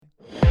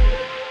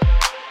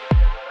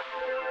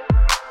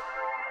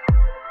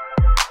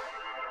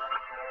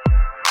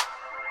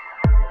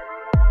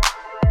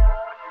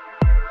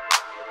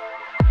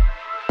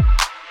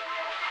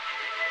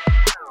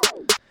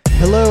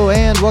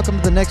welcome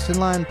to the Next in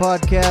Line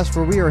podcast,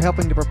 where we are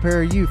helping to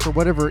prepare you for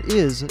whatever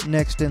is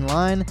next in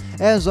line.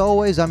 As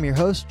always, I'm your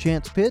host,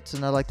 Chance Pitts,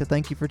 and I'd like to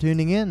thank you for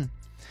tuning in.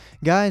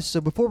 Guys, so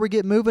before we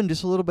get moving,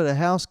 just a little bit of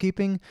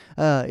housekeeping.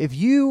 If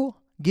you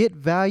get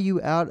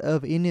value out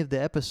of any of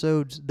the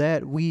episodes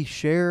that we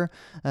share,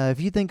 if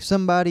you think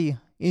somebody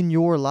in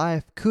your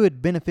life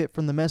could benefit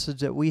from the message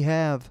that we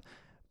have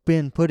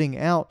been putting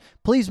out,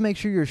 please make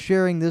sure you're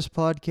sharing this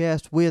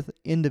podcast with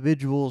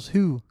individuals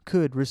who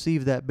could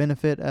receive that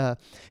benefit.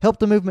 Help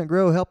the movement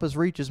grow, help us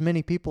reach as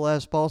many people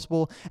as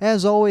possible.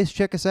 As always,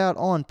 check us out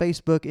on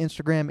Facebook,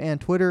 Instagram,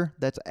 and Twitter.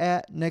 That's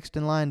at Next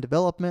in Line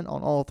Development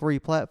on all three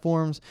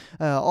platforms.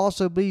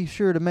 Also, be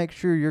sure to make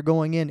sure you're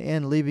going in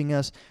and leaving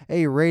us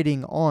a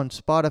rating on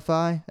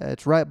Spotify.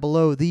 It's right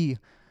below the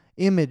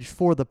image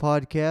for the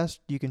podcast.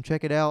 You can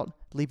check it out,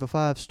 leave a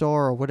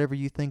 5-star or whatever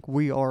you think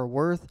we are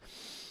worth.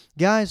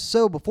 Guys,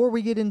 so before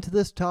we get into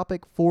this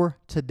topic for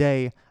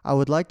today, I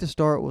would like to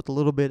start with a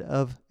little bit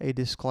of a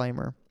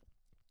disclaimer.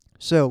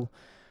 So,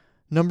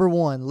 number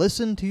one,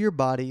 listen to your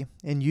body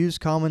and use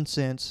common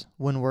sense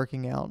when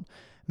working out.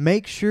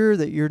 Make sure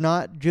that you're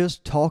not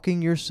just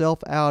talking yourself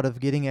out of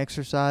getting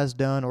exercise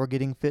done or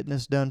getting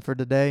fitness done for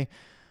today.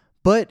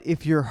 But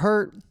if you're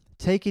hurt,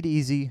 take it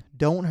easy.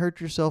 Don't hurt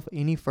yourself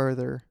any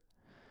further.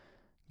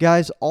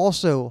 Guys,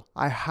 also,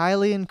 I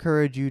highly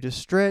encourage you to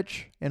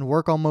stretch and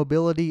work on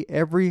mobility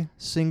every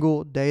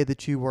single day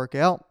that you work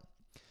out.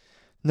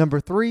 Number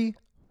 3,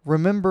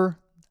 remember,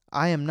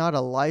 I am not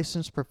a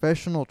licensed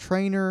professional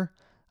trainer.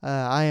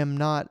 I am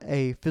not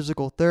a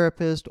physical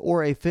therapist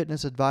or a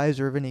fitness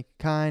advisor of any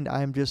kind.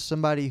 I am just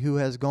somebody who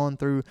has gone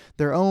through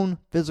their own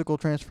physical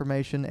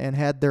transformation and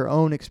had their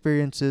own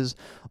experiences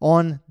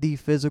on the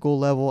physical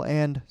level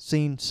and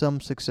seen some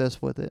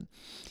success with it.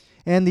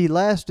 And the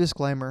last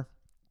disclaimer: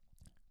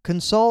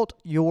 consult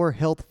your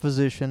health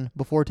physician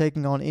before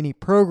taking on any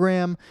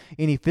program,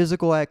 any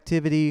physical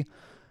activity,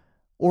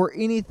 or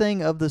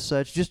anything of the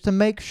such, just to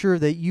make sure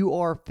that you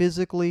are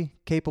physically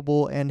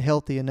capable and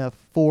healthy enough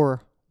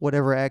for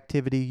whatever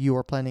activity you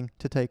are planning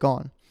to take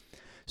on.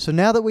 So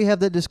now that we have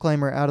that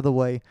disclaimer out of the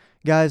way,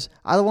 guys,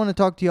 I want to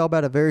talk to you all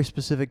about a very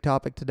specific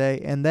topic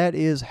today, and that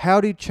is how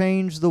to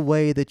change the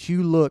way that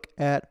you look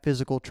at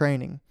physical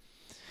training.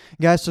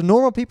 Guys, so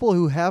normal people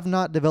who have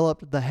not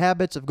developed the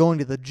habits of going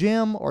to the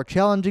gym or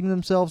challenging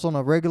themselves on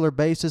a regular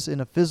basis in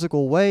a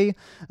physical way,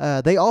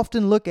 they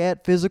often look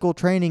at physical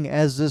training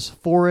as this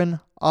foreign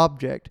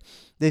object.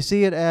 They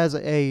see it as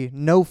a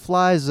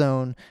no-fly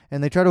zone,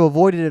 and they try to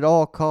avoid it at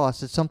all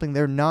costs. It's something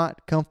they're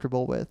not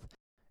comfortable with.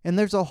 And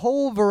there's a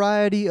whole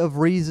variety of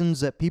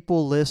reasons that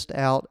people list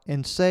out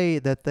and say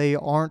that they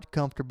aren't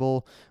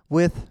comfortable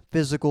with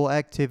physical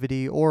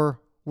activity or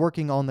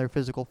working on their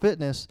physical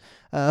fitness,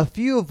 a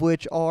few of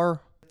which are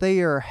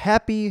they are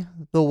happy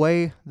the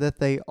way that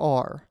they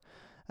are.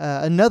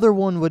 Another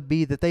one would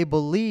be that they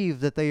believe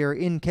that they are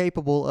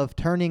incapable of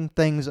turning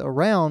things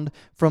around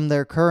from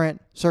their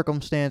current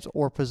circumstance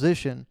or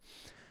position.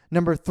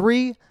 Number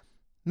 3,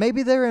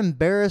 maybe they're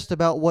embarrassed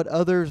about what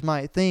others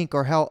might think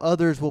or how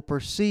others will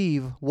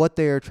perceive what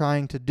they are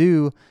trying to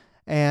do,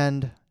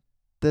 and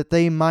that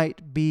they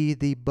might be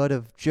the butt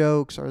of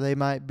jokes, or they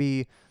might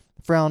be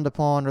frowned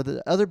upon, or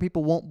that other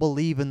people won't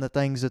believe in the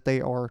things that they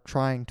are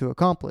trying to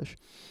accomplish.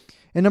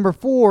 And number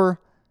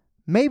 4,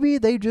 maybe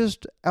they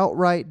just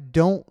outright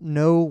don't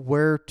know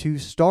where to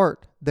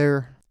start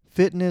their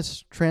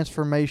fitness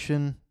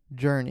transformation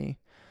journey.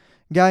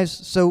 Guys,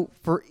 so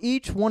for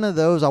each one of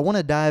those, I want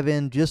to dive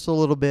in just a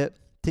little bit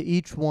to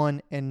each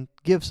one and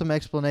give some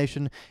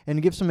explanation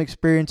and give some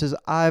experiences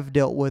I've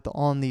dealt with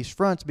on these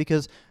fronts,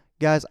 because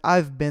guys,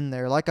 I've been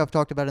there. Like I've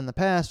talked about in the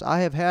past, I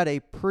have had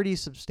a pretty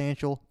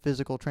substantial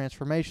physical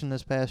transformation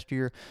this past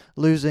year,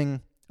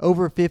 losing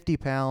over 50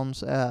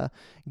 pounds,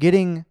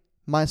 getting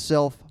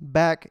myself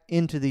back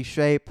into the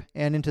shape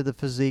and into the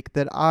physique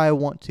that I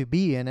want to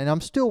be in. And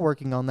I'm still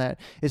working on that.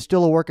 It's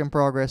still a work in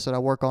progress that I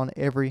work on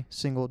every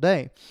single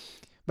day.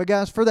 But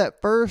guys, for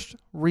that first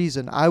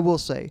reason, I will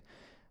say,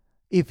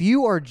 if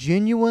you are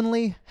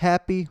genuinely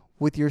happy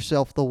with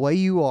yourself the way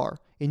you are,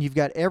 and you've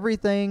got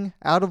everything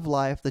out of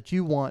life that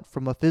you want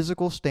from a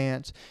physical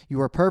stance,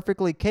 you are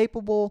perfectly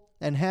capable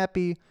and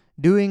happy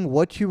doing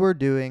what you are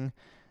doing,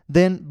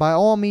 then by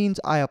all means,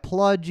 I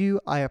applaud you.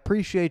 I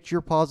appreciate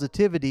your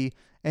positivity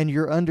and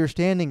your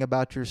understanding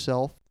about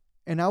yourself.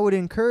 And I would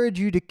encourage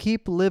you to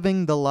keep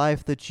living the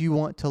life that you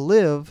want to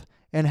live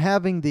and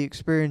having the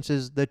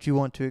experiences that you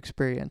want to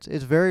experience.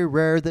 It's very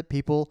rare that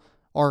people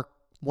are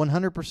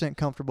 100%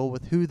 comfortable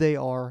with who they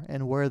are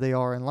and where they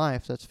are in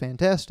life. That's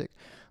fantastic.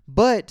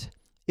 But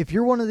if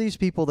you're one of these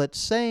people that's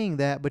saying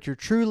that, but you're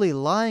truly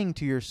lying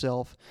to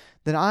yourself,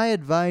 then I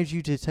advise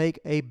you to take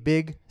a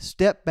big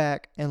step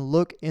back and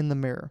look in the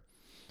mirror.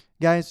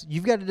 Guys,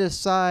 you've got to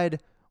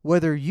decide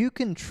whether you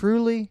can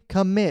truly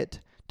commit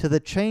to the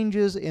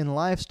changes in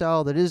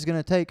lifestyle that it is going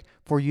to take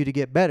for you to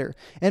get better.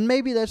 And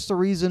maybe that's the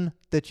reason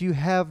that you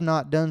have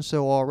not done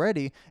so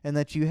already, and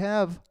that you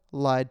have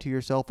lied to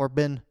yourself or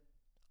been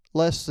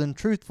less than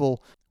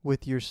truthful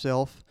with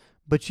yourself.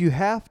 but you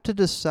have to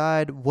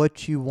decide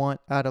what you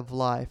want out of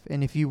life.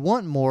 And if you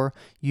want more,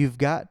 you've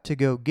got to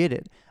go get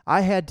it.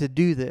 I had to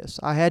do this.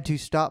 I had to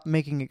stop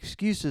making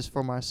excuses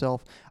for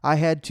myself. I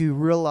had to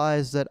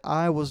realize that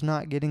I was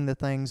not getting the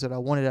things that I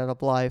wanted out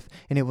of life,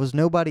 and it was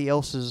nobody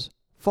else's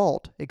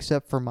fault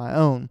except for my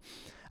own.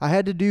 I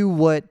had to do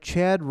what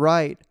Chad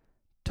Wright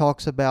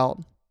talks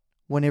about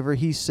whenever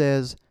he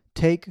says,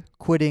 take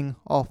quitting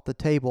off the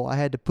table. I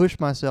had to push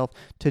myself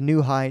to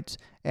new heights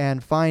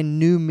and find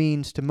new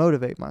means to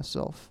motivate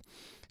myself.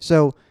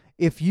 So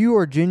if you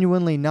are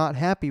genuinely not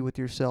happy with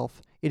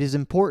yourself, it is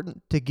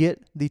important to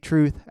get the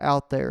truth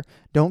out there.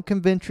 Don't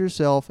convince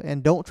yourself,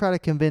 and don't try to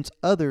convince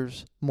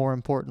others, more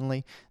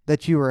importantly,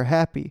 that you are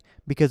happy,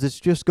 because it's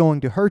just going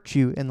to hurt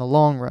you in the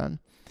long run.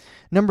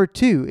 Number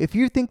 2, if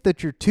you think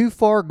that you're too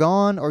far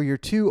gone, or you're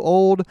too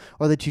old,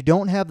 or that you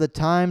don't have the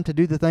time to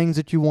do the things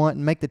that you want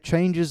and make the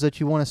changes that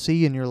you want to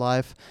see in your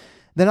life,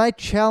 then I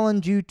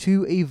challenge you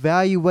to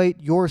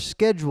evaluate your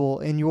schedule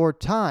and your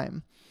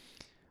time.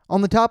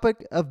 On the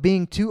topic of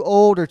being too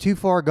old or too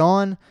far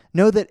gone,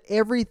 know that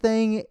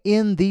everything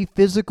in the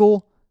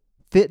physical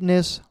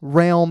fitness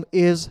realm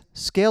is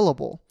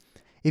scalable.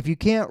 If you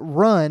can't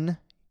run,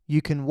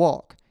 you can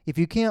walk. If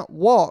you can't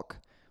walk,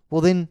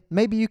 well then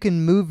maybe you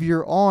can move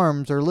your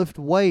arms or lift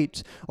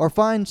weights or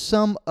find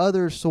some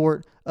other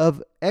sort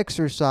of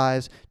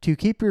exercise to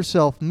keep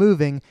yourself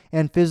moving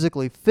and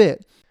physically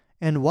fit.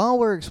 And while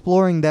we're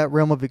exploring that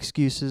realm of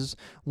excuses,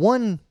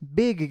 one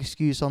big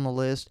excuse on the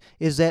list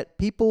is that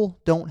people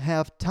don't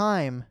have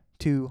time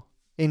to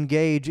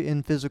engage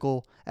in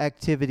physical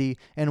activity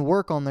and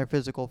work on their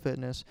physical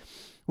fitness.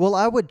 Well,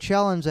 I would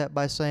challenge that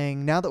by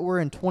saying, now that we're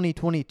in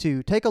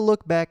 2022, take a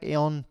look back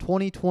on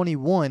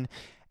 2021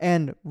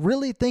 and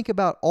really think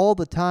about all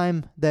the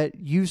time that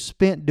you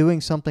spent doing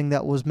something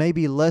that was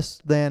maybe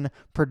less than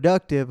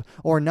productive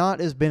or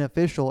not as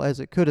beneficial as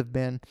it could have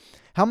been.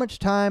 How much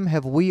time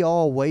have we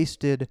all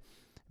wasted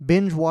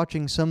binge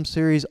watching some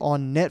series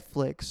on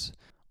Netflix?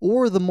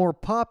 Or the more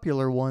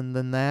popular one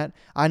than that,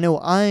 I know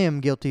I am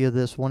guilty of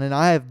this one, and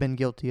I have been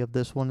guilty of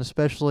this one,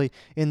 especially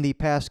in the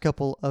past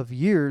couple of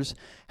years.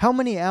 How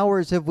many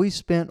hours have we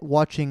spent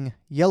watching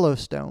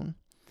Yellowstone?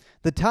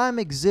 The time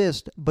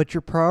exists, but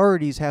your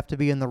priorities have to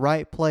be in the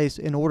right place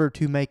in order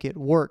to make it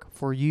work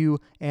for you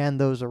and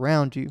those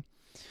around you.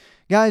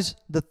 Guys,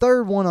 the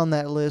third one on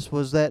that list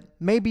was that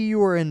maybe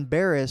you are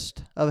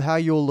embarrassed of how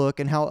you'll look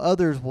and how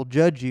others will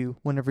judge you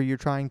whenever you're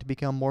trying to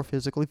become more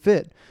physically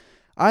fit.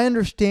 I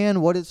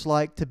understand what it's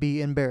like to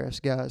be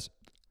embarrassed, guys.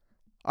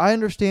 I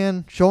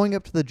understand showing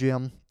up to the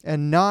gym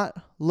and not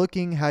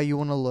looking how you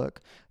want to look,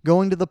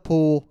 going to the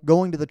pool,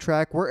 going to the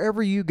track,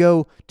 wherever you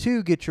go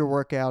to get your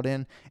workout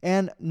in,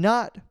 and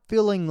not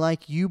feeling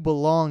like you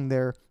belong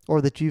there or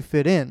that you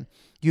fit in.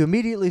 You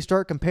immediately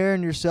start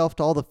comparing yourself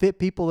to all the fit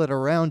people that are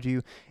around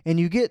you, and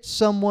you get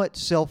somewhat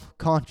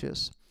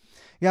self-conscious.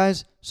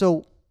 Guys,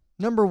 so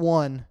number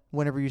one,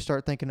 whenever you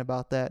start thinking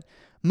about that,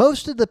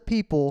 most of the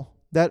people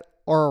that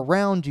are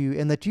around you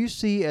and that you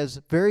see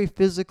as very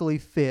physically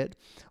fit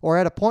or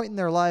at a point in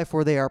their life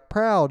where they are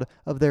proud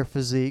of their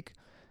physique,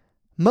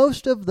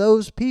 most of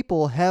those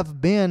people have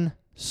been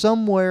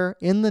somewhere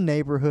in the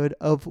neighborhood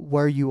of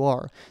where you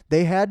are.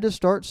 They had to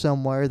start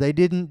somewhere. They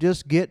didn't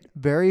just get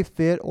very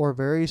fit or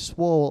very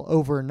swole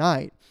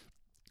overnight.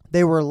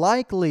 They were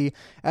likely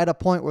at a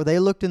point where they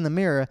looked in the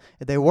mirror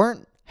and they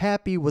weren't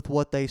happy with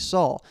what they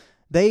saw.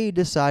 They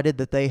decided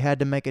that they had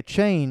to make a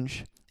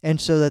change. And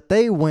so that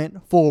they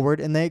went forward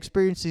and they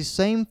experienced these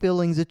same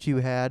feelings that you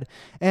had.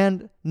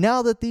 And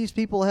now that these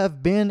people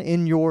have been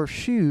in your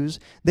shoes,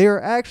 they are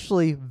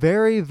actually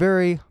very,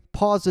 very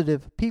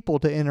positive people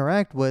to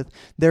interact with.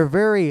 They're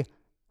very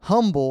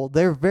humble.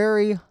 They're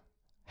very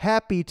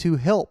happy to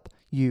help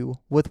you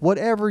with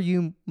whatever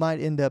you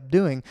might end up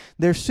doing.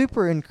 They're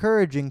super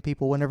encouraging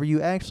people whenever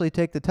you actually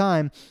take the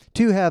time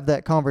to have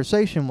that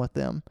conversation with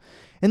them.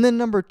 And then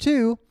number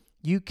two,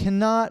 you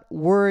cannot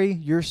worry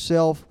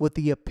yourself with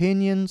the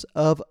opinions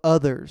of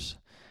others.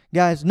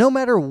 Guys, no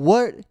matter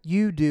what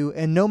you do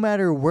and no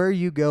matter where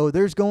you go,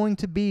 there's going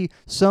to be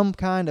some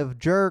kind of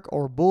jerk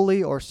or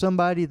bully or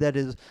somebody that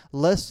is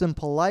less than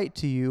polite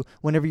to you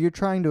whenever you're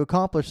trying to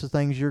accomplish the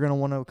things you're going to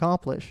want to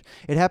accomplish.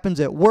 It happens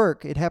at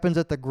work. It happens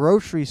at the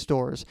grocery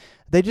stores.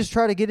 They just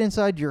try to get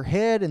inside your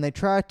head and they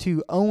try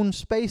to own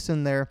space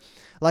in there,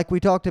 like we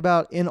talked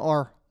about in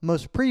our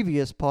most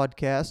previous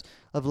podcast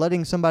of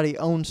letting somebody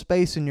own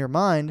space in your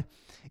mind.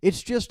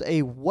 It's just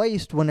a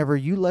waste whenever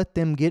you let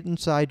them get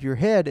inside your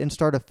head and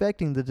start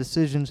affecting the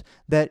decisions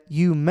that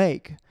you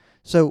make.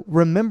 So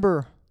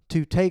remember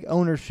to take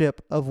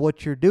ownership of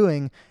what you're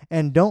doing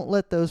and don't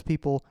let those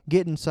people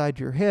get inside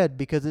your head,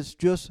 because it's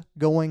just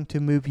going to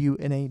move you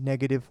in a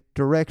negative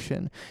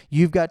direction.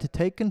 You've got to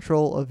take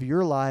control of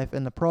your life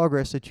and the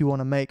progress that you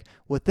want to make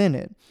within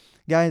it.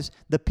 Guys,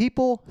 the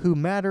people who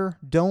matter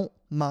don't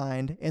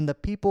mind, and the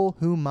people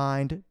who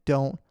mind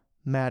don't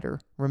matter.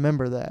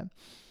 Remember that.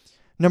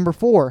 Number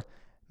 4,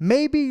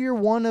 maybe you're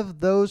one of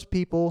those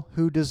people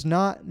who does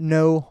not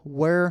know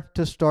where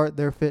to start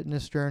their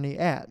fitness journey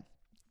at.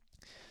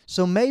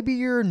 So maybe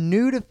you're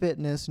new to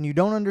fitness and you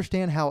don't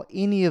understand how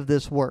any of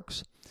this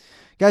works.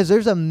 Guys,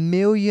 there's a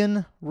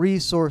million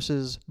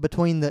resources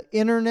between the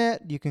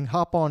internet. You can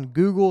hop on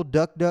Google,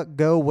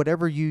 DuckDuckGo,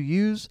 whatever you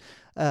use.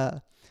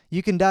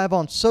 You can dive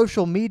on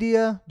social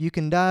media. You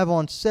can dive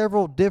on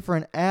several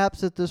different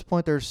apps at this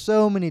point. There's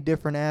so many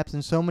different apps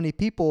and so many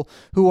people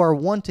who are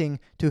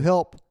wanting to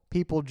help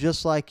people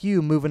just like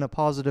you move in a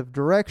positive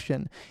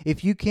direction.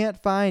 If you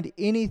can't find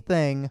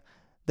anything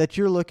that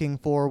you're looking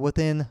for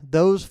within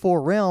those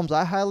 4 realms,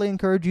 I highly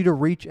encourage you to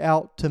reach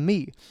out to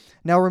me.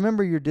 Now,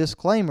 remember your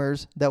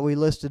disclaimers that we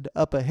listed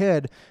up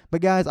ahead,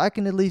 but guys, I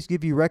can at least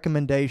give you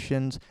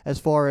recommendations as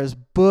far as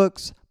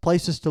books,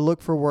 places to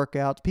look for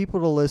workouts,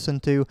 people to listen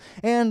to,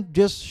 and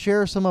just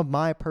share some of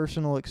my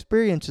personal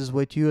experiences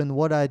with you and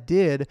what I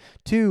did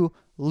to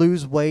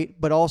lose weight,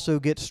 but also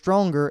get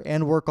stronger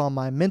and work on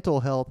my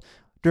mental health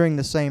during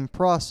the same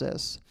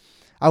process.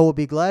 I will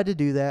be glad to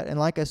do that, and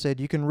like I said,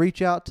 you can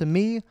reach out to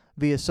me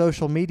via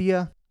social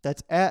media.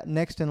 That's at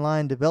Next in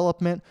Line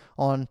Development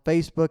on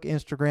Facebook,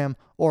 Instagram,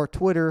 or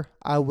Twitter.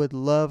 I would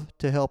love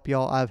to help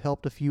y'all. I've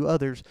helped a few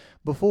others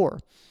before.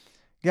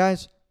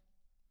 Guys,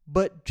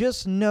 but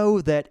just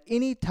know that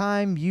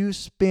anytime you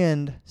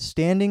spend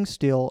standing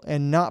still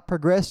and not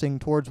progressing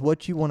towards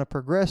what you want to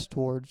progress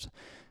towards,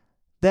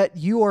 that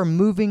you are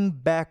moving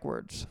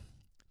backwards.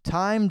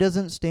 Time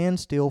doesn't stand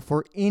still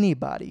for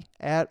anybody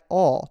at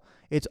all.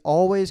 It's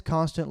always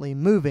constantly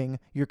moving.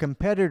 Your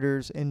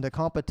competitors in the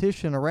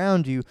competition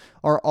around you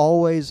are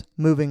always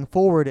moving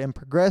forward and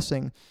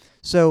progressing.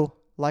 So,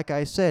 like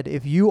I said,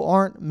 if you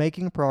aren't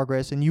making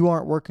progress and you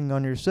aren't working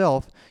on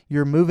yourself,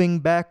 you're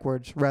moving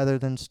backwards rather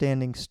than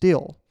standing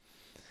still.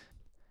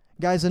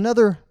 Guys,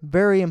 another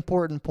very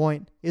important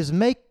point is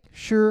make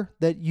sure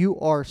that you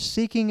are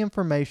seeking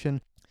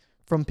information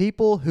from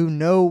people who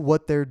know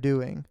what they're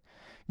doing.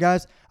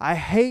 Guys, I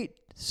hate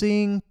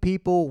seeing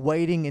people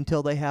waiting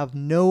until they have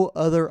no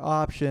other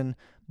option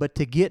but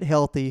to get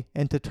healthy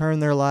and to turn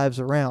their lives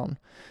around.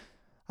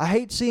 I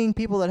hate seeing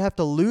people that have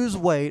to lose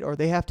weight or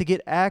they have to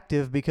get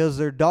active because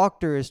their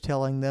doctor is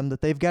telling them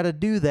that they've got to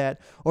do that,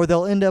 or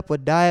they'll end up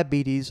with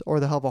diabetes, or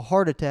they'll have a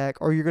heart attack,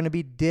 or you're going to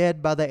be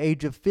dead by the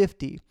age of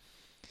 50.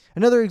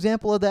 Another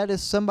example of that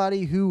is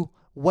somebody who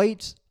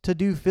waits to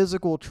do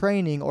physical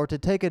training or to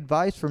take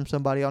advice from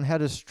somebody on how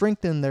to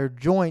strengthen their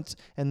joints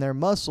and their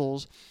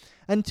muscles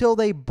until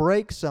they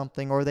break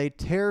something or they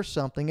tear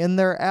something and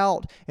they're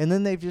out, and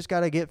then they've just got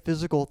to get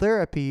physical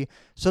therapy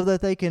so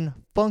that they can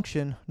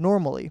function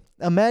normally.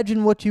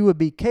 Imagine what you would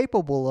be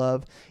capable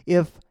of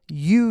if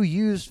you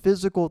used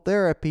physical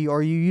therapy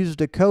or you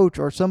used a coach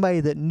or somebody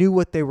that knew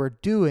what they were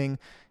doing,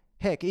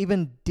 heck,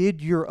 even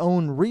did your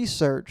own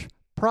research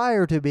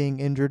prior to being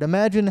injured.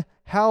 Imagine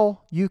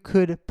how you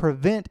could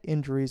prevent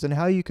injuries and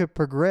how you could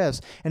progress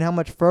and how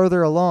much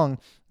further along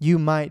you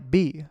might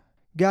be.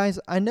 Guys,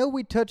 I know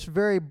we touched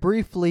very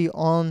briefly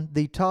on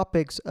the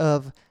topics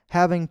of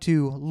having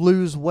to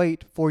lose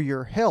weight for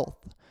your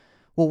health.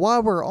 Well,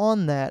 while we're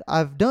on that,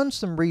 I've done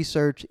some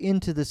research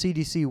into the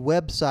CDC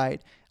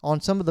website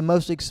on some of the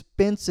most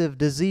expensive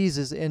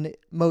diseases and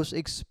most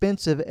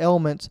expensive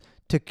ailments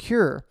to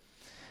cure.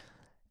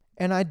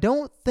 And I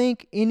don't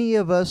think any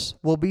of us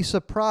will be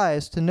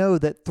surprised to know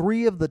that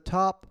 3 of the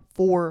top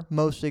 4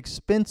 most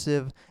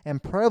expensive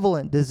and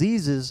prevalent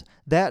diseases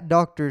that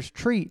doctors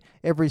treat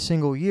every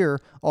single year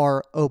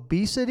are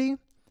obesity,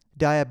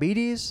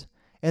 diabetes,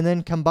 and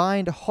then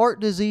combined heart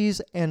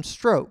disease and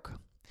stroke.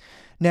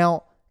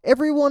 Now,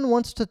 everyone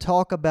wants to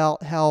talk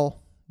about how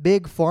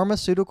big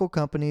pharmaceutical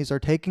companies are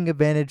taking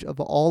advantage of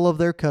all of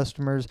their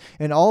customers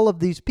and all of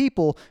these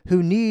people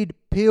who need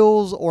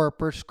pills or a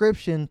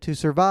prescription to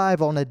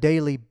survive on a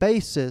daily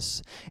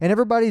basis. And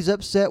everybody's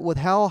upset with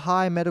how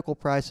high medical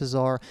prices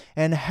are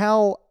and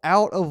how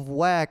out of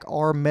whack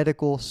our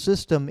medical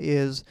system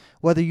is,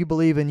 whether you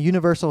believe in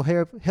universal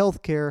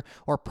health care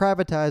or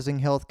privatizing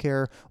health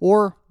care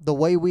or the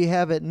way we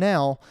have it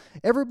now.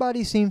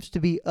 Everybody seems to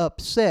be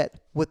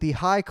upset with the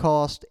high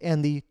cost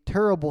and the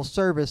terrible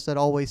service that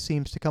always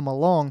seems to come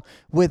along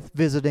with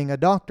visiting a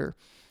doctor.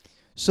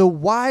 So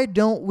why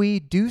don't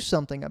we do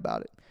something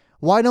about it?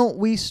 Why don't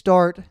we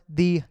start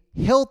the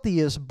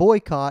healthiest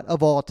boycott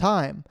of all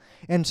time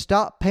and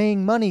stop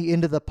paying money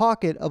into the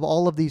pocket of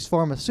all of these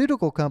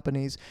pharmaceutical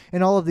companies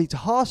and all of these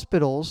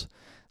hospitals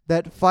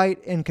that fight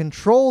and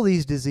control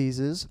these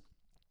diseases,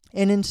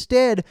 and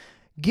instead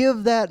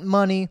give that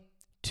money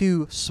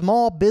to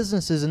small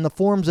businesses in the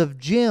forms of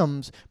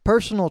gyms,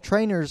 personal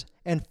trainers,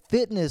 and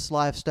fitness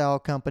lifestyle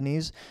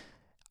companies?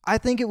 I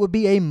think it would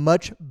be a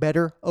much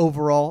better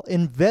overall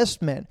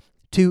investment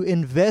to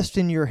invest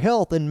in your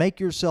health and make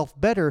yourself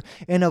better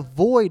and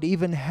avoid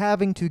even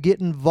having to get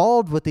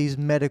involved with these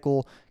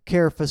medical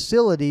care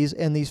facilities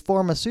and these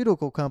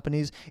pharmaceutical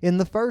companies in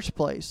the first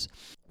place.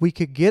 We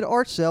could get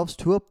ourselves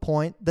to a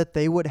point that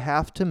they would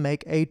have to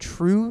make a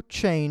true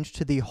change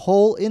to the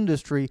whole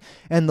industry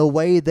and the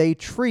way they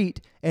treat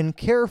and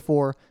care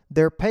for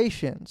their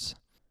patients.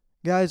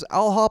 Guys,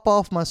 I'll hop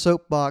off my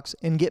soapbox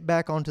and get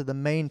back onto the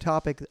main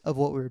topic of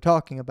what we were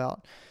talking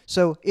about.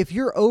 So, if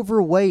you're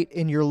overweight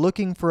and you're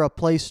looking for a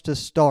place to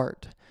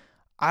start,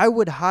 I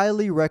would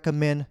highly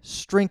recommend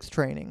strength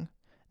training.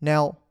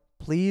 Now,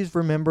 please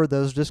remember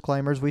those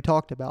disclaimers we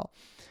talked about.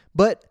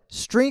 But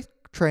strength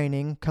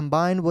training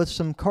combined with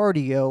some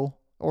cardio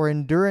or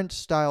endurance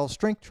style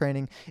strength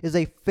training is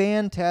a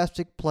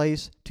fantastic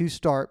place to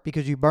start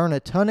because you burn a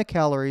ton of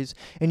calories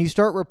and you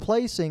start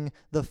replacing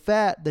the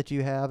fat that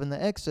you have and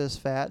the excess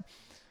fat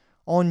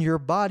on your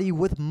body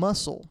with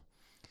muscle.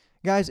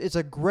 Guys, it's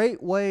a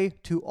great way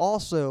to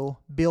also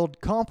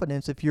build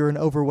confidence if you're an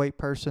overweight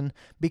person,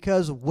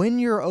 because when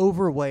you're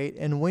overweight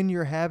and when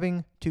you're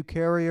having to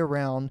carry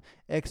around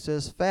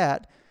excess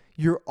fat,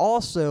 you're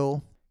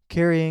also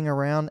carrying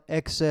around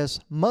excess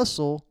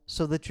muscle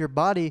so that your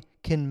body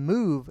can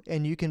move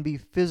and you can be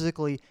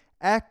physically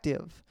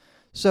active.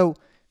 So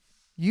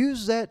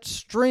use that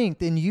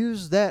strength and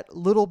use that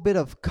little bit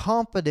of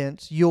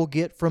confidence you'll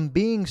get from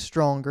being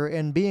stronger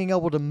and being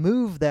able to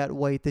move that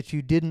weight that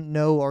you didn't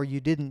know or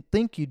you didn't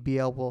think you'd be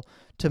able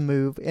to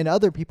move, and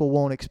other people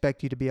won't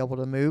expect you to be able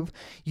to move.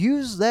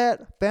 Use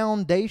that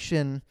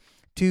foundation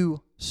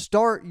to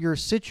start your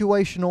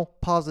situational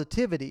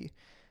positivity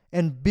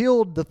and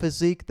build the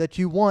physique that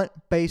you want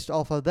based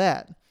off of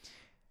that.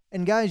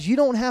 And guys, you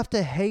don't have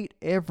to hate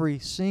every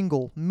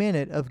single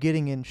minute of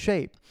getting in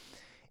shape.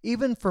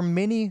 Even for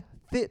many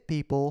fit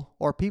people,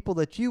 or people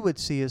that you would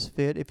see as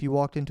fit if you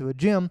walked into a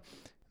gym,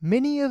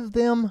 many of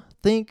them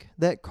think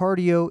that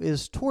cardio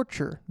is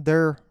torture.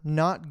 They're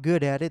not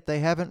good at it. They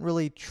haven't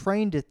really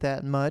trained it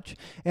that much,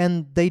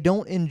 and they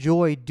don't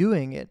enjoy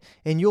doing it.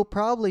 And you'll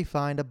probably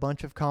find a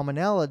bunch of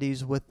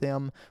commonalities with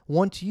them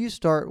once you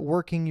start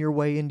working your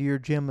way into your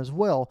gym as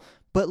well.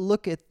 But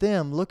look at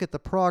them. Look at the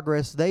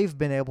progress they've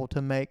been able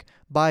to make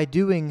by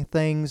doing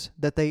things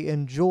that they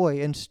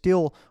enjoy and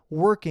still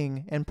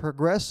working and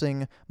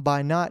progressing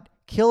by not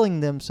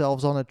killing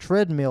themselves on a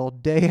treadmill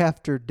day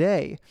after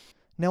day.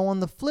 Now,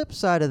 on the flip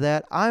side of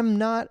that, I'm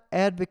not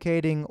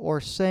advocating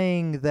or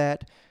saying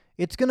that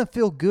it's going to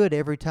feel good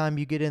every time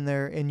you get in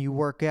there and you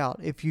work out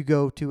if you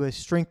go to a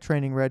strength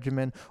training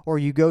regimen or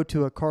you go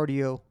to a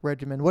cardio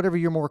regimen, whatever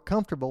you're more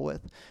comfortable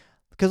with.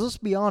 Because let's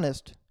be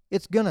honest,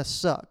 it's going to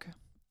suck.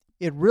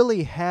 It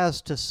really has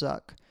to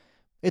suck.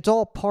 It's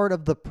all part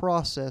of the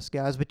process,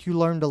 guys, but you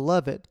learn to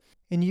love it.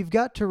 And you've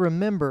got to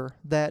remember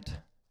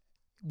that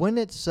when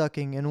it's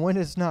sucking and when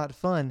it's not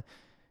fun,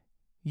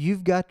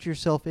 you've got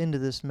yourself into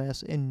this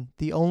mess, and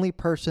the only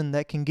person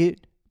that can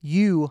get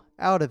you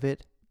out of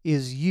it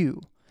is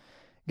you.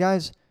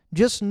 Guys,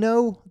 just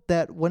know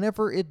that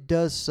whenever it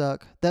does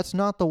suck, that's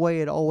not the way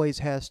it always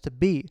has to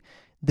be.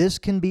 This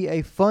can be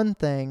a fun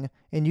thing,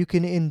 and you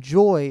can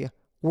enjoy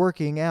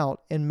working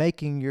out and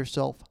making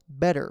yourself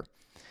better.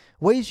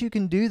 Ways you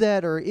can do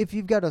that are if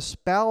you've got a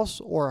spouse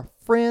or a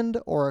friend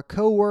or a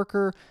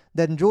coworker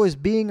that enjoys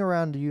being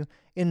around you,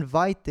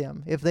 invite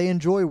them. If they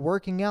enjoy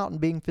working out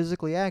and being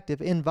physically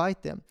active,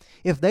 invite them.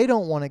 If they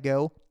don't want to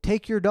go,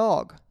 take your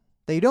dog.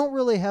 They don't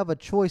really have a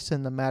choice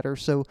in the matter,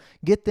 so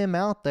get them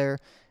out there,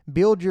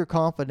 build your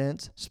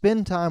confidence,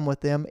 spend time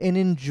with them, and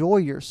enjoy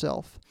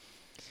yourself.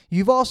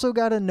 You've also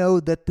got to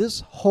know that this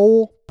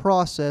whole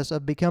process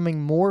of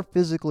becoming more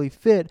physically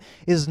fit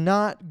is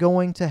not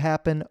going to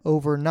happen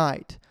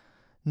overnight.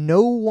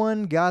 No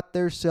one got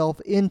theirself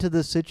into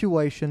the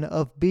situation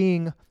of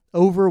being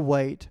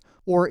overweight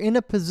or in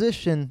a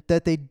position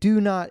that they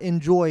do not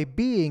enjoy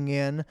being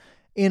in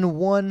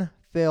one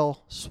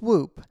fell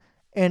swoop.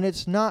 And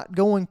it's not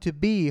going to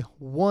be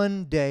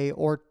 1 day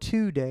or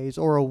 2 days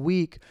or a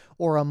week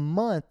or a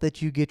month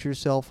that you get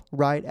yourself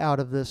right out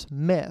of this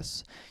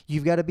mess.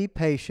 You've got to be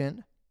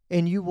patient,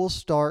 and you will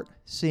start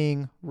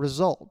seeing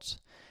results.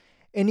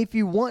 And if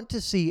you want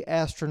to see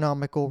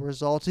astronomical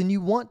results and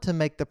you want to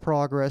make the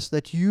progress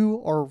that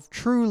you are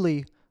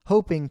truly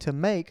hoping to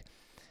make,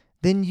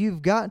 then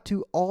you've got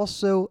to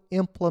also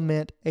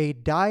implement a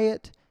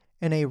diet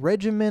and a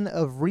regimen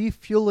of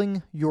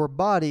refueling your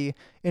body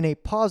in a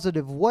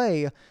positive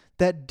way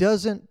that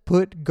doesn't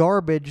put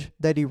garbage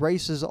that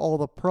erases all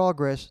the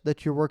progress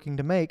that you're working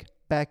to make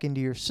back into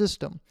your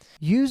system.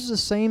 Use the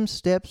same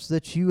steps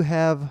that you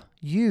have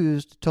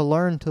used to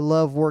learn to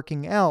love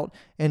working out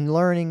and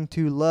learning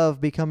to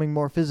love becoming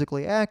more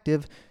physically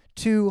active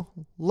to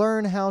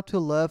learn how to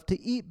love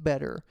to eat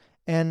better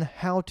and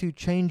how to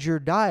change your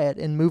diet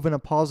and move in a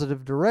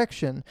positive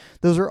direction.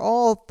 Those are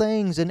all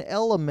things and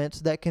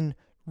elements that can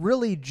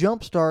really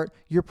jumpstart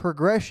your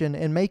progression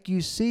and make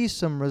you see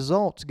some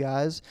results,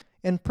 guys.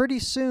 And pretty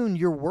soon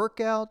your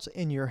workouts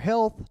and your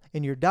health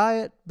and your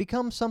diet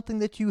become something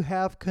that you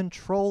have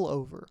control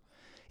over.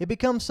 It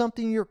becomes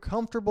something you're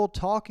comfortable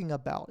talking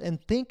about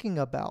and thinking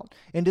about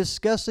and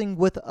discussing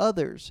with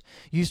others.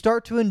 You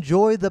start to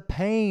enjoy the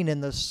pain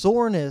and the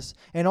soreness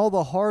and all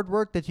the hard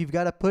work that you've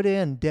got to put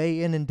in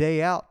and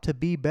day out to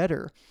be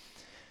better.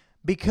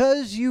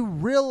 Because you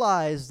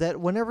realize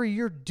that whenever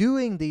you're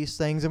doing these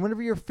things and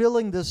whenever you're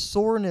feeling this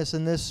soreness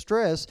and this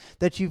stress,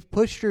 that you've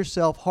pushed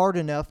yourself hard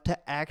enough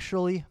to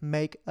actually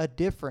make a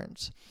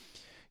difference.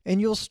 And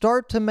you'll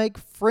start to make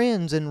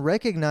friends and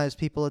recognize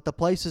people at the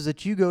places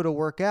that you go to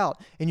work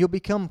out. And you'll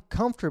become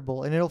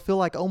comfortable, and it'll feel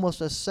like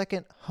almost a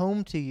second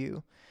home to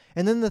you.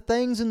 And then the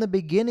things in the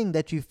beginning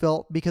that you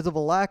felt because of a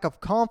lack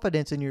of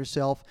confidence in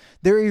yourself,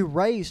 they're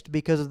erased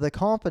because of the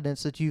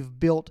confidence that you've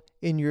built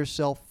in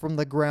yourself from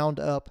the ground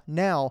up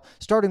now,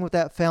 starting with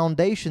that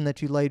foundation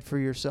that you laid for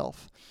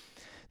yourself.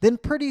 Then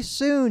pretty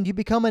soon you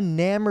become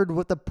enamored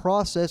with the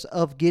process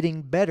of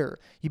getting better.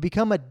 You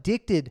become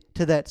addicted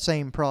to that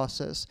same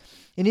process.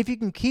 And if you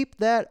can keep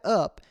that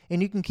up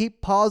and you can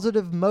keep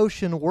positive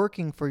motion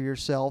working for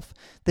yourself,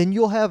 then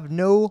you'll have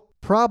no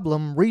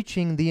problem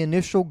reaching the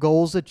initial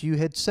goals that you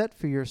had set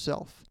for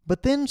yourself.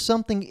 But then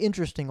something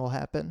interesting will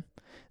happen.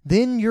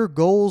 Then your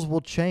goals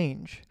will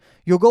change.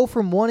 You'll go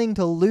from wanting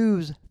to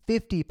lose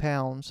 50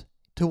 pounds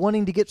to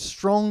wanting to get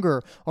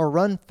stronger or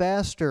run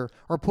faster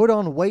or put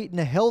on weight in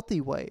a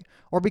healthy way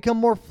or become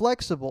more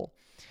flexible.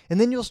 And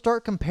then you'll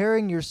start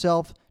comparing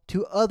yourself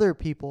to other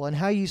people and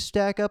how you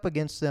stack up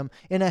against them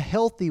in a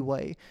healthy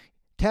way,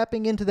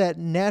 tapping into that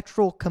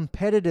natural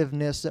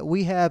competitiveness that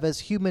we have as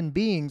human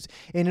beings,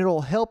 and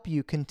it'll help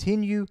you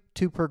continue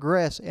to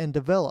progress and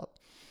develop.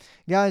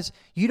 Guys,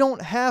 you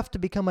don't have to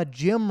become a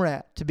gym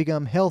rat to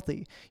become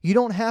healthy. You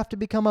don't have to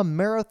become a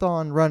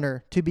marathon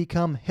runner to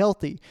become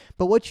healthy.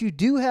 But what you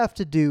do have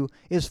to do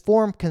is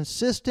form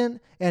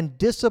consistent and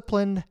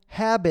disciplined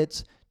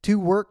habits to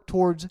work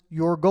towards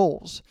your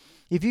goals.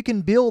 If you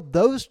can build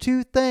those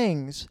two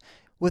things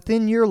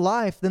within your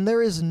life, then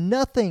there is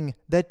nothing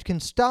that can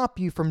stop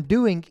you from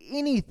doing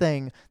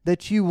anything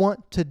that you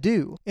want to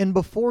do. And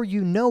before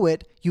you know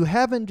it, you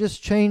haven't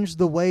just changed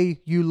the way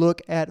you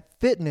look at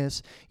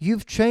fitness,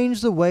 you've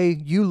changed the way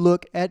you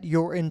look at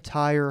your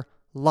entire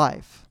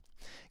life.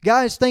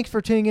 Guys, thanks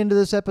for tuning into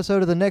this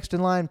episode of the Next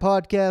in Line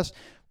podcast.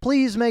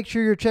 Please make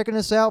sure you're checking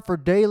us out for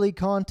daily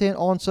content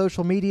on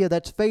social media.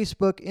 That's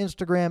Facebook,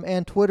 Instagram,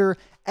 and Twitter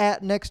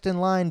at Next in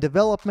Line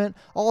Development.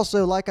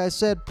 Also, like I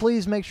said,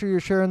 please make sure you're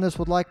sharing this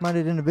with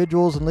like-minded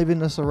individuals and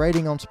leaving us a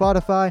rating on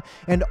Spotify.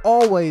 And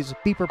always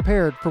be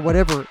prepared for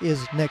whatever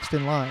is next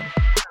in line.